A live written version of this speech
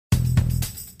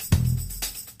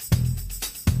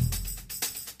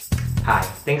Hi,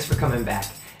 thanks for coming back.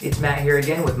 It's Matt here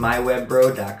again with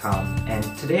mywebbro.com,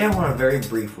 and today I want to very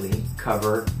briefly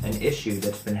cover an issue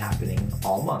that's been happening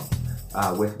all month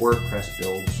with WordPress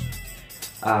builds.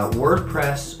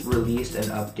 WordPress released an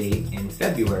update in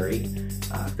February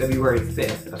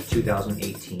 5th of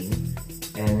 2018,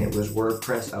 and it was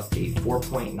WordPress update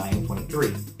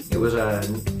 4.9.3. It was a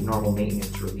normal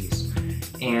maintenance release,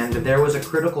 and there was a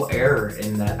critical error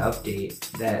in that update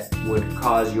that would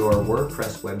cause your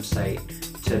WordPress website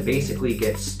to basically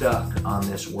get stuck on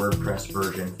this WordPress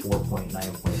version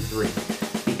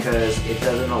 4.9.3 because it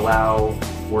doesn't allow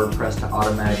WordPress to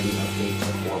automatically update to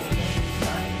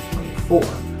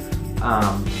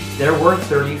 4.9.4. There were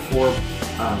 34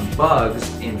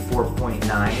 bugs in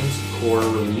 4.9's core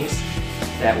release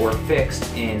that were fixed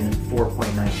in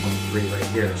 4.9.3 right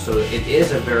here. So it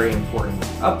is a very important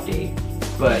update,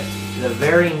 but the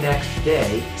very next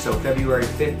day, so February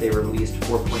 5th they released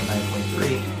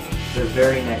 4.9.3, the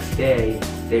very next day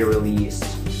they released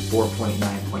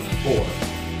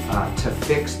 4.9.4 to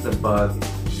fix the bug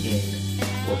in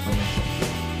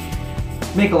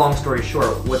 4.9.3. Make a long story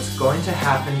short, what's going to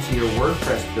happen to your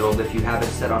WordPress build if you have it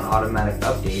set on automatic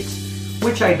updates,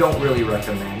 which I don't really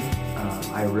recommend.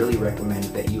 I really recommend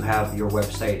that you have your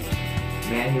website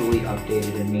manually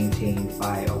updated and maintained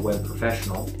by a web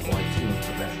professional or a team of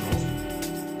professionals.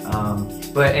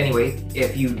 But anyway,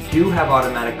 if you do have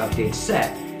automatic updates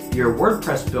set, your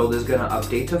WordPress build is going to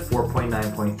update to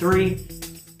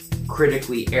 4.9.3,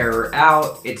 critically error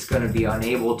out, it's going to be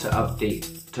unable to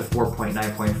update to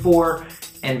 4.9.4,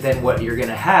 and then what you're going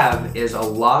to have is a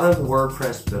lot of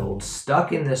WordPress builds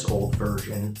stuck in this old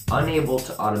version, unable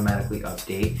to automatically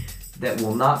update, that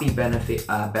will not be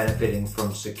benefiting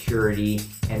from security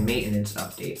and maintenance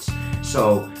updates.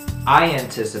 So I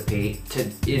anticipate,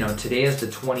 today is the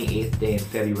 28th day in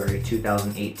February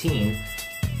 2018,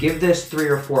 give this 3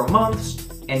 or 4 months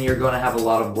and you're going to have a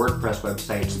lot of WordPress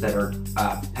websites that are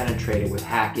penetrated with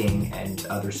hacking and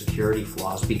other security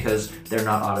flaws because they're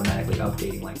not automatically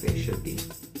updating like they should be.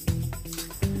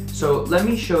 So let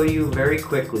me show you very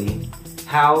quickly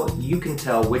how you can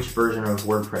tell which version of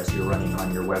WordPress you're running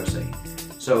on your website.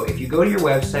 So if you go to your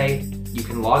website, you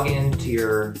can log into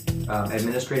your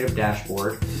administrative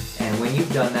dashboard, and when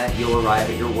you've done that, you'll arrive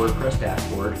at your WordPress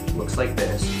dashboard. It looks like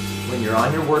this. When you're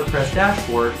on your WordPress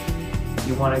dashboard,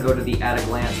 you want to go to the At a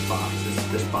Glance box.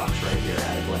 This box right here,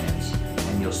 At a Glance,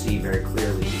 and you'll see very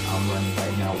clearly I'm running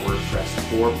right now WordPress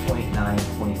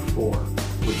 4.9.4,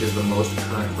 which is the most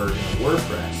current version of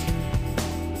WordPress.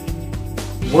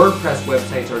 WordPress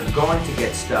websites are going to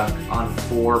get stuck on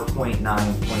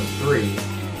 4.9.3,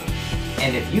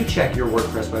 and if you check your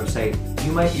WordPress website,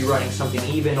 you might be running something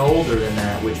even older than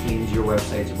that, which means your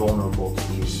website's vulnerable to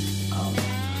these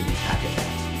hack attacks.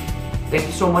 Thank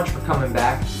you so much for coming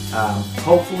back.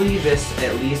 Hopefully this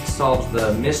at least solves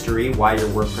the mystery why your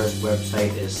WordPress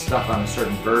website is stuck on a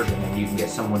certain version and you can get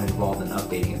someone involved in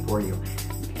updating it for you.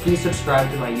 Please subscribe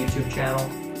to my YouTube channel,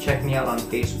 check me out on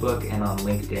Facebook and on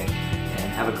LinkedIn,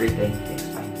 and have a great day.